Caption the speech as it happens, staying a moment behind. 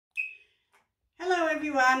Hello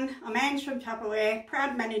everyone, I'm Ange from Tupperware,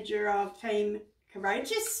 proud manager of Team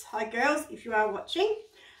Ergologics. Hi girls, if you are watching.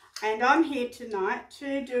 And I'm here tonight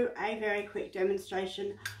to do a very quick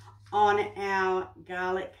demonstration on our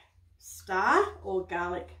garlic star or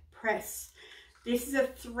garlic press. This is a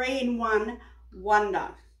 3-in-1 wonder.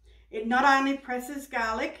 It not only presses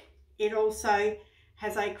garlic, it also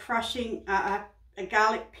has a crushing, a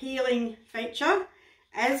garlic peeling feature,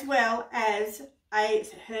 as well as a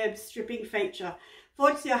herb stripping feature.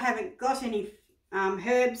 Fortunately, I haven't got any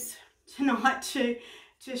herbs tonight to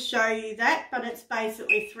show you that, but it's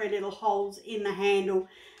basically 3 little holes in the handle,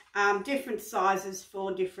 different sizes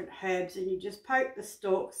for different herbs, and you just poke the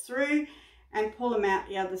stalks through and pull them out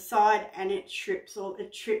the other side, and it strips all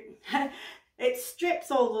it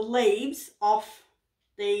strips all the leaves off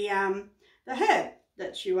the herb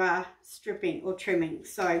that you are stripping or trimming.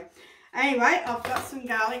 So anyway, I've got some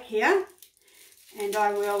garlic here, and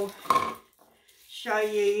I will show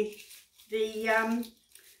you the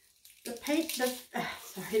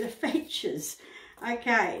features.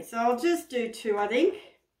 Okay, so I'll just do 2, I think.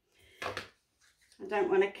 I don't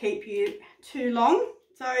want to keep you too long.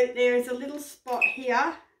 So there is a little spot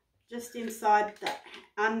here just inside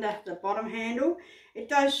under the bottom handle. It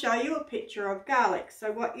does show you a picture of garlic.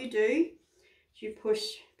 So what you do is you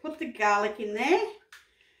put the garlic in there,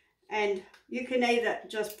 and you can either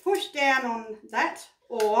just push down on that,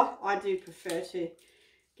 or I do prefer to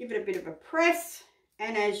give it a bit of a press.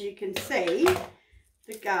 And as you can see,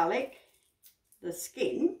 the garlic, the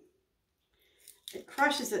skin, it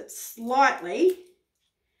crushes it slightly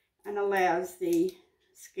and allows the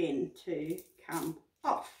skin to come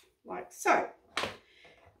off, like so. I'll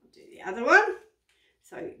do the other one.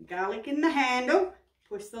 So garlic in the handle,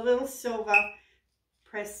 push the little silver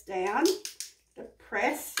press down. The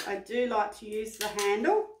press, I do like to use the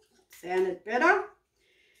handle, it sounded better.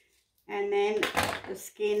 And then the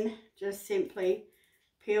skin just simply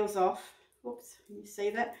peels off. Oops, can you see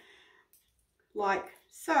that? Like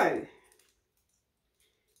so.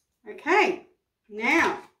 Okay,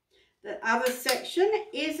 now the other section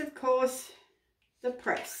is, of course, the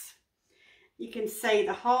press. You can see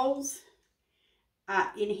the holes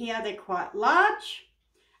in here, they're quite large,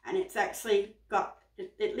 and it's actually got,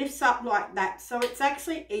 it lifts up like that, so it's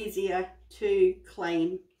actually easier to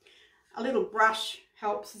clean. A little brush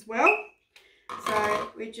helps as well. So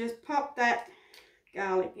we just pop that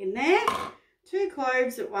garlic in there, 2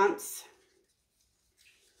 cloves at once,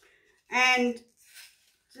 and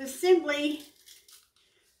just simply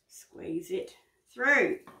squeeze it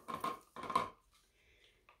through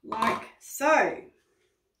like so.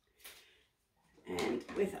 And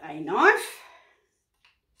with a knife,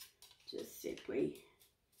 just simply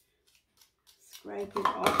scrape it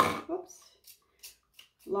off, whoops,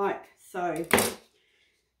 like so.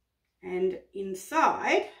 And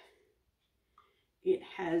inside it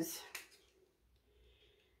has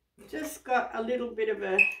just got a little bit of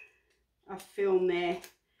a film there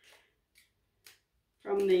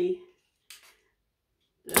from the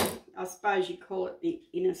I suppose you call it the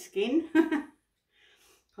inner skin,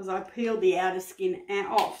 because I peeled the outer skin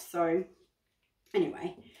off. So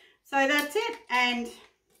anyway, so that's it. And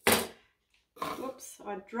whoops,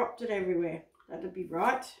 I dropped it everywhere. That'd be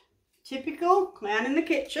right. Typical clown in the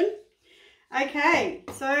kitchen. Okay,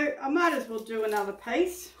 so I might as well do another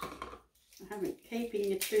piece. I haven't keeping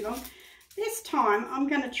you too long. This time I'm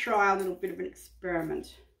going to try a little bit of an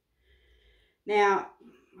experiment. Now,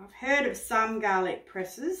 I've heard of some garlic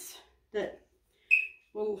presses that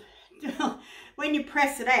will, when you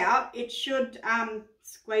press it out, it should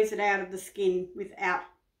squeeze it out of the skin without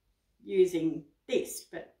using this,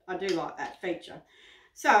 but I do like that feature.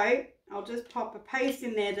 So I'll just pop a piece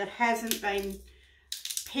in there that hasn't been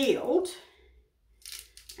peeled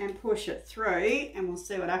and push it through, and we'll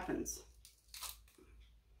see what happens.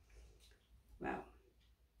 Well,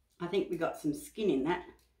 I think we got some skin in that.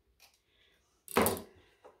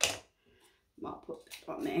 Might put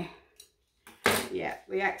that on there. Yeah,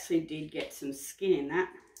 we actually did get some skin in that.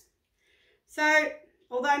 So,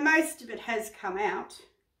 although most of it has come out,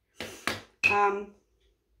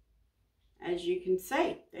 as you can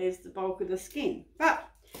see, there's the bulk of the skin. But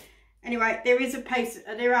anyway, there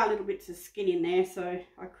are little bits of skin in there, so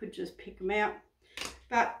I could just pick them out.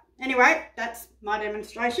 But anyway, that's my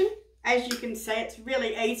demonstration. As you can see, it's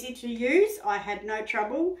really easy to use. I had no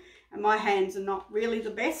trouble, and my hands are not really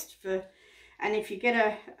the best for, and if you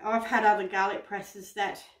get I've had other garlic presses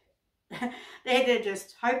that they're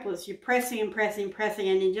just hopeless. You're pressing and pressing, pressing,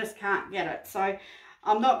 and you just can't get it. So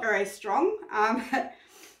I'm not very strong, but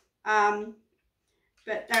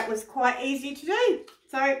that was quite easy to do.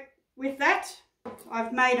 So with that,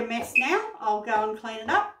 I've made a mess now. I'll go and clean it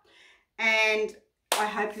up, and I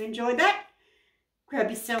hope you enjoyed that. Grab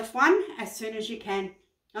yourself one as soon as you can.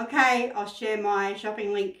 Okay, I'll share my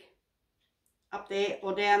shopping link up there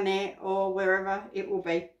or down there or wherever it will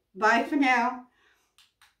be. Bye for now.